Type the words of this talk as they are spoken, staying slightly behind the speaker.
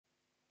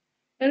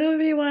Hello,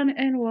 everyone,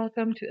 and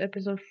welcome to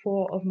episode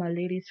 4 of my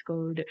Ladies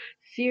Code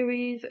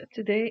series.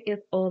 Today is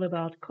all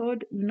about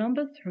code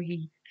number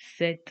 3,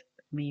 Set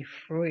Me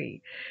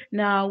Free.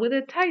 Now, with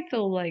a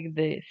title like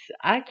this,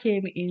 I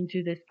came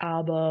into this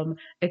album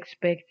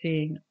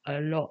expecting a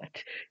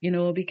lot,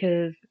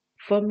 because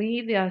for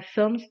me, there are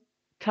some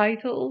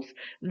titles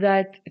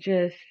that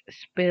just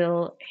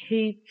spill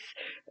hits,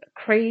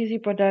 crazy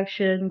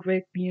production,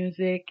 great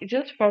music,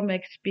 just from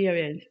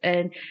experience.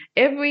 And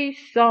every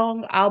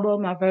song,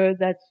 album I've heard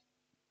that's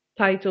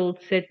titled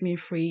Set Me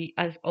Free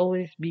has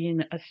always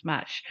been a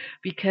smash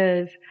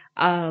because,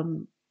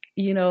 um,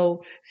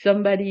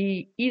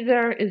 somebody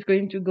either is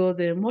going to go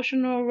the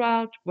emotional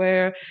route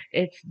where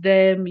it's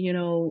them,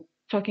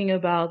 talking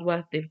about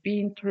what they've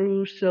been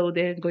through. So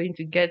they're going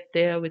to get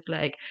there with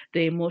like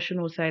the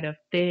emotional side of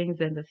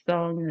things and the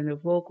song and the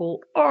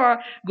vocal, or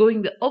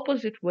going the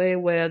opposite way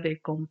where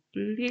they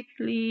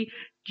completely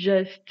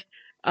just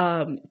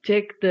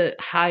take the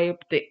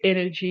hype, the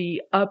energy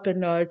up a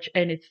notch,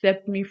 and it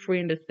set me free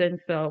in the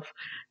sense of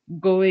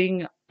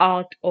going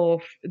out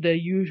of the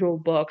usual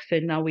box,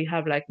 and now we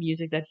have like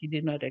music that you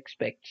did not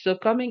expect. So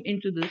coming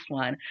into this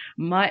one,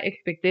 my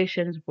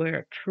expectations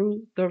were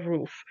through the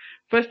roof.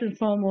 First and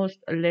foremost,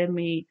 let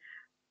me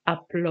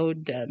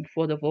applaud them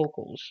for the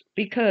vocals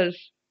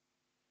because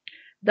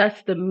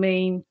that's the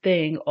main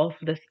thing of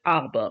this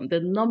album.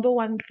 The number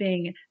one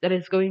thing that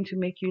is going to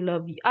make you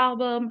love the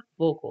album,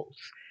 vocals.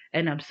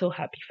 And I'm so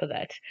happy for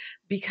that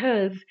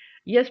because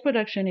yes,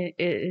 production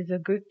is a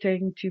good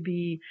thing to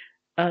be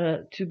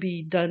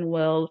done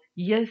well.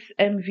 Yes,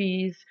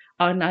 MVs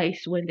are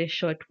nice when they're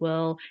shot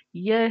well.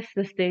 Yes,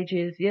 the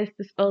stages. Yes,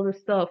 this other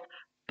stuff.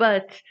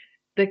 But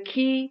the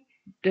key,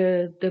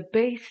 the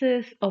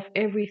basis of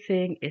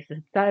everything is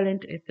the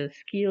talent, is the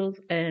skills,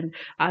 and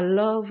I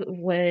love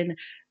when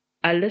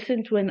I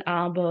listen to an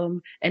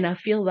album and I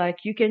feel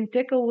like you can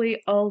take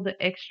away all the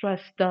extra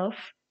stuff.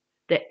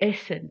 The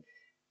essence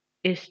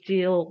is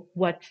still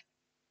what's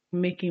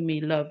making me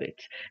love it.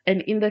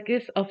 And in the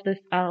case of this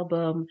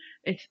album,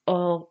 it's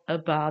all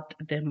about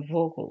them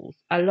vocals.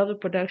 I love the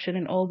production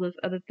and all those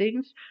other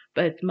things,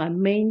 but my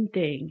main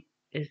thing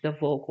is the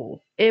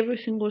vocals. Every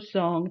single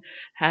song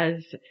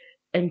has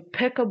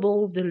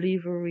impeccable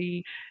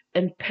delivery,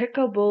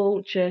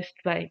 impeccable just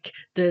like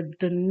the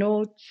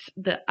notes,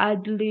 the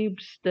ad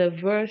libs, the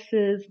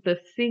verses, the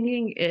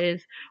singing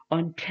is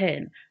on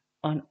 10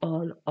 on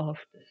all of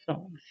the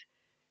songs.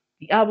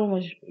 The album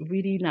was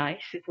really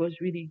nice. It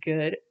was really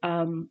good.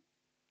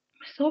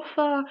 So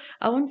far,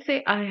 I won't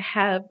say I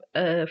have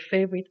a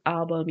favorite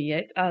album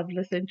yet. I've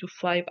listened to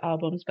 5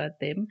 albums by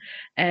them,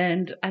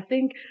 and I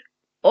think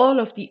all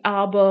of the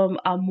album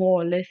are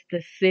more or less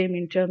the same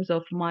in terms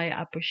of my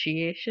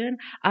appreciation.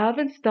 I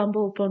haven't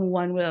stumbled upon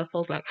one where I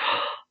felt like,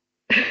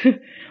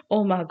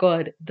 oh my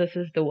God, this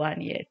is the one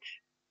yet.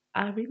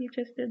 I really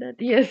just did that.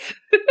 Yes.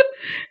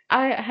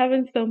 I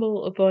haven't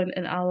stumbled upon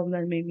an album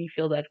that made me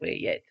feel that way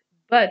yet.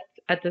 But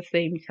at the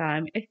same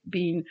time, it's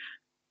been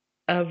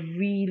a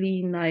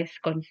really nice,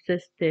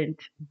 consistent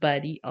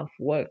body of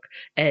work,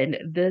 and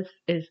this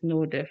is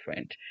no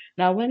different.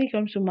 Now, when it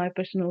comes to my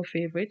personal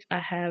favorites, I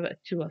have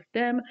two of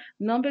them.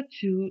 Number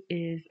two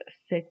is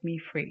Set Me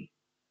Free.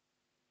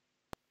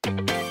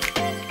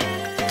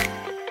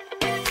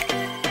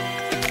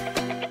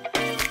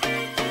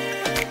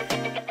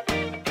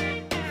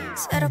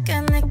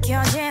 새롭게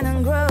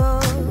느껴지는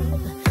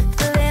groove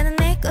들리는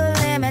네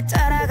끌림에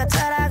따라가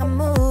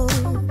move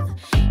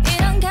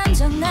이런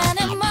감정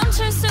나는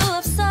멈출 수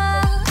없어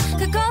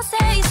그곳에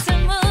있을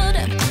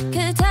무릎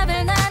그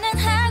답을 나는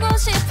하고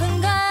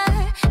싶은 걸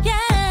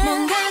yeah.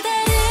 뭔가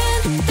다른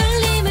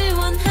떨림을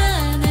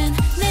원하는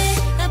내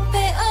앞에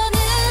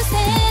어느새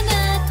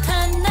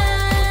나타나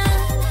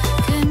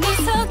그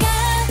미소가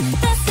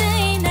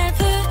따스히 날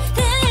부를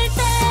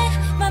때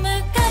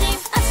머뭇거림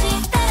없이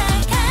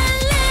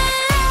따라갈래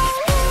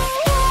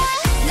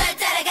날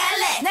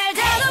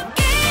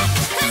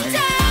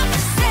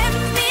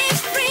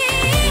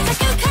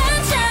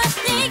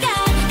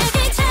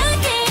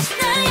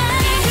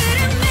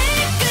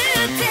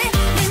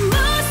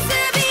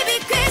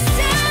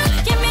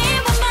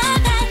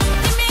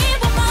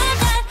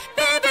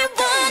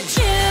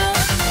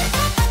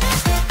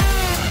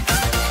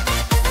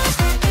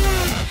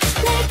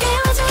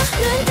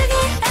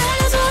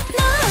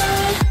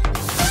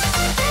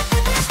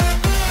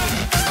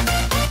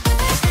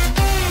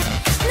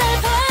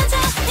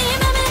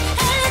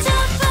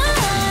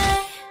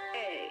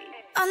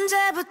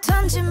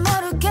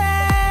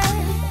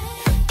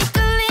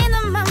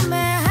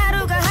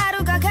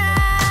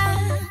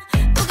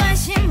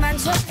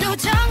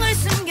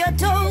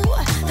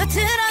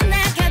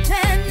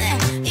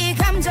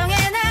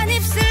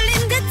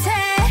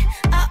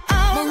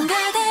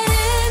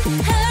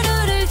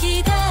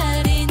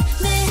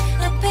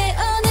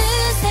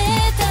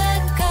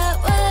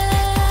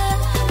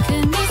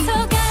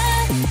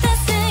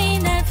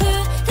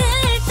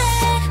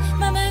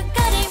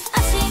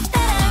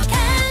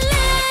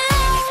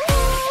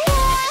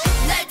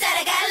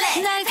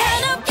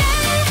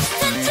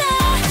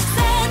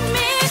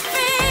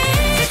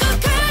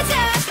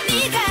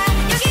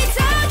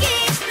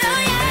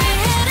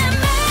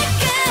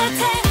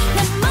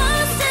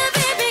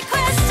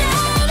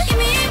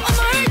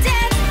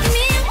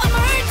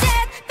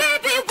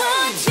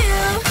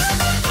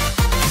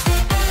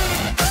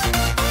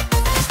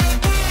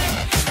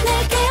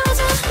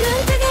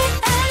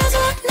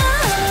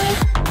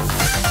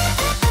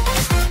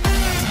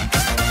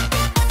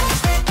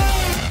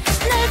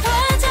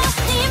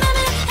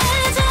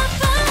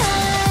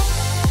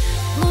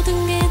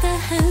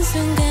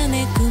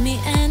순간의 꿈이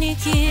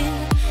아니길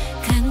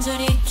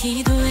간절히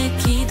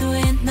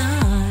기도해 널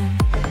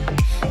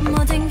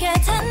모든 게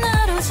다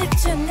너로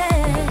집중해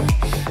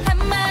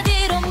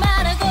한마디로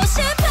말하고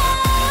싶어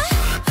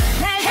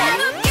날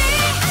해롭게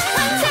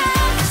혼자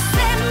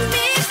set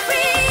me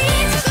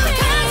free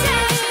가자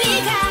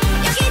네가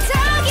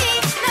여기저기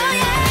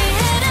너의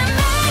흐름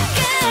말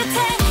끝에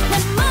내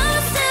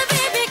모습이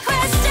be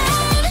question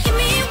Give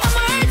me one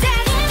more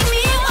day Give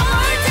me one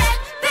more day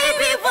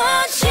Baby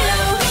want you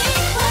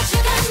What you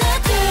gonna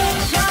do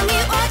Show me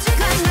what you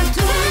gonna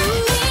do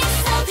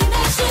Something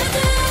that you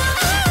do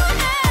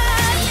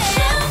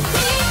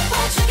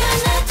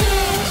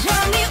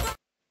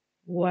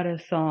What a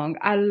song.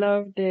 I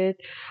loved it.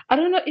 I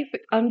don't know if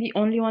I'm the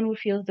only one who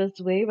feels this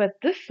way, but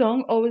this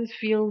song always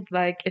feels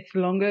like it's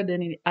longer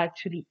than it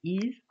actually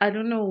is. I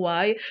don't know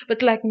why,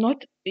 but like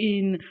not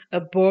in a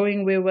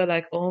boring way where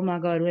like, oh my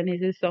God, when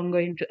is this song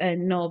going to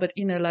end? No, but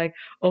like,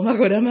 oh my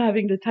God, I'm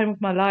having the time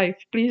of my life.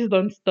 Please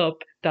don't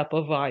stop type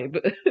of vibe.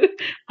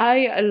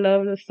 I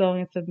love the song.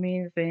 It's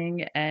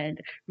amazing and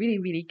really,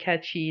 really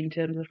catchy in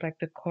terms of like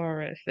the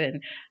chorus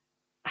and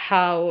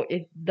how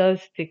it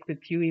does stick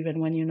with you even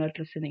when you're not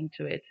listening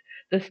to it.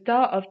 The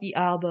star of the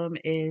album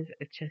is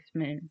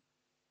Jasmine.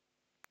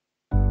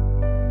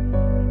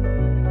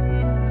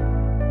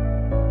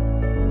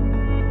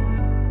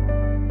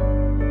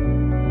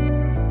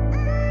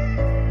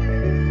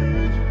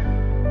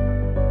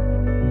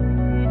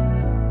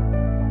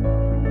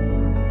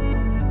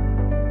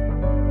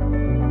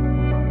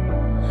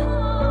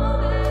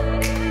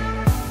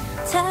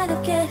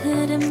 차갑게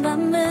흐른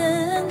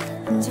밤은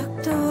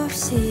흔적도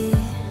없이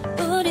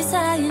우리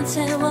사이엔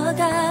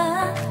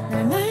채워가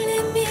날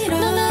멀리 밀어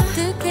넌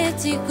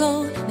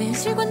어둑해지고 내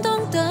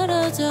현실관동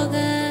떨어져가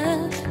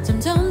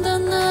점점 더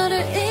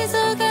너를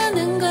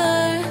잊어가는 걸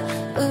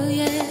oh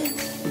yeah.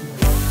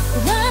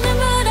 원하는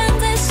물한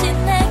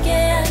대신 내게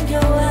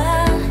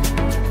안겨와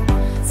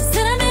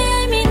스스럼에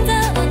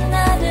얄밉던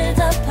나를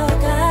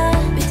덮어가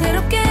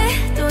위태롭게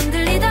또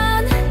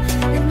흔들리던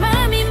내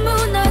맘이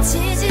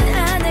무너지진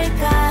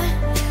않을까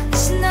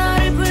다시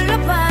너를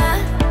불러봐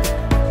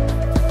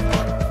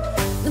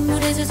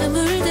눈물에 젖어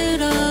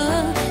물들어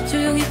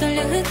조용히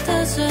떨려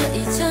흩어져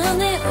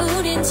이전에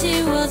우린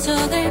지워져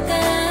갈까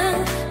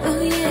oh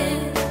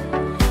yeah.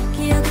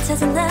 기억을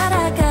찾아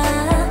날아가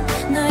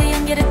너의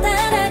향기를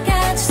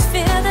따라가 Just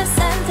feel the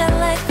scent I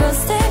like go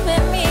stay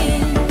with me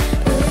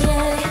oh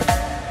yeah.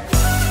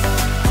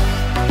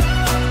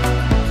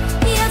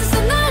 이 어디서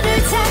너를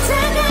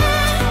찾아가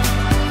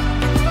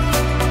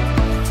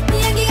네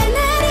향기가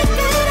나를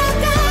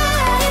끌어가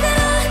이대로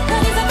널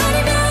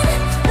잊어버리면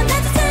넌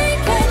나도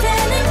take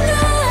되는 걸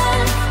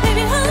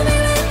Baby hold me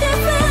with your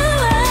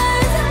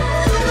flowers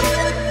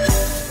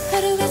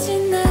하루가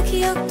지나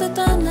기억도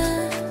떠나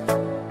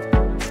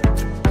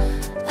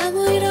아무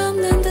일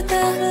없는 듯 다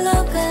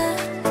흘러가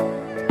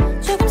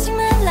조금씩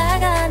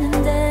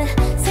말라가는데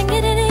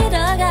생기를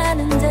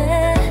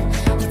잃어가는데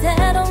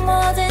이대로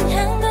모든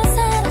향도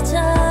사라져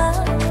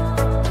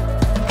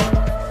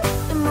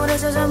눈물에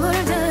젖어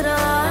물들어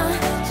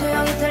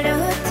조용히 떨려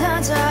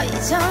흩어져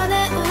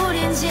이전에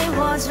우린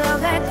지워져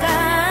갈까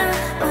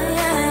oh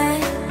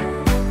yeah.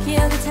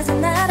 기억을 찾아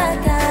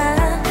날아가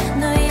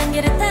너의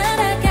향기를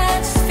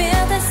따라가 Just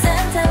feel the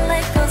scent I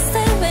like go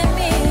stay with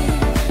me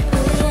oh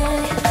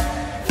yeah.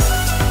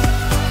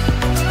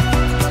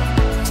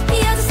 이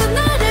어디서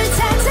너를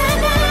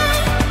찾아가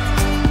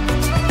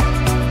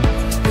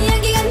네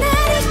향기가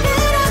나를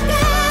끌어가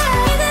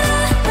이대로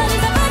널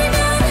잊어버리면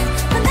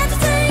넌 나도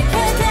take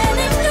되는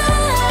걸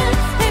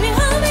Baby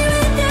hold me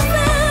with your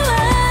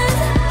flowers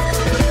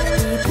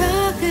이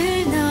벽을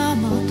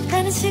넘어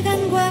다른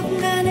시간과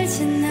공간을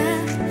지나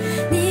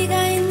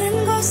네가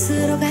있는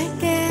곳으로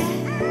갈게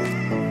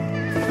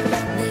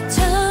내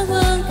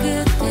정원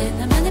끝에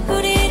나만의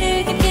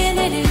뿌리를 깊게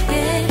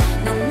내릴게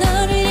난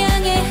너를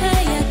향해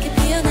하얗게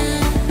피어나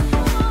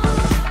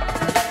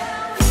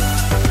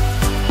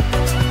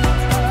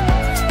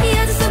이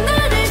어디서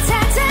너를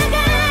찾아가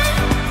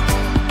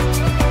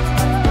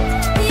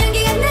네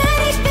향기가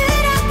나를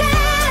끌어가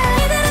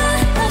이대로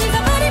널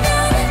잊어버리면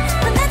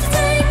넌 나도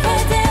take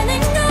되는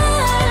걸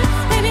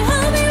Baby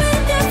hold me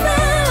with your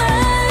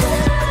flowers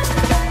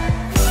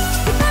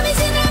이 밤이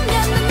지나면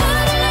난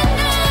너를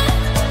안아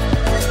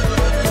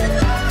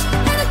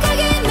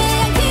아늑하게 내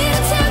향기를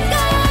채울까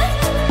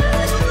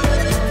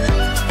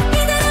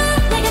이대로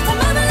내 곁에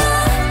머물러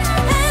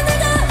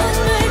하늘도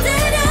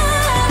물들여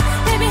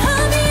Baby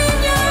hold me in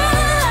your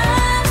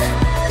arms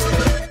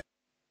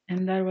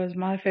And that was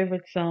my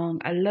favorite song.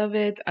 I love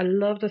it. I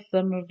love the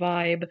summer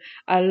vibe.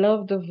 I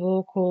love the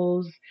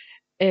vocals.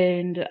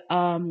 And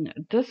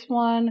this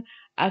one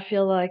I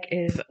feel like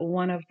is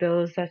one of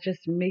those that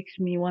just makes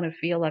me want to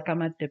feel like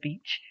I'm at the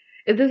beach.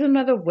 It doesn't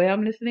matter where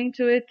I'm listening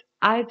to it.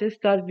 I just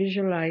start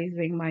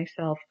visualizing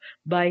myself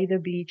by the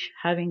beach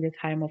having the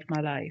time of my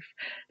life.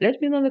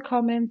 Let me know in the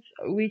comments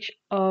which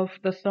of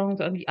the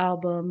songs on the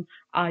album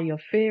are your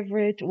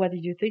favorite. What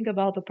did you think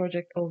about the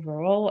project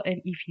overall?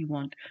 And if you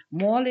want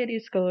more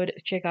Ladies Code,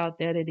 check out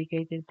their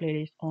dedicated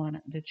playlist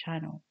on the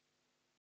channel.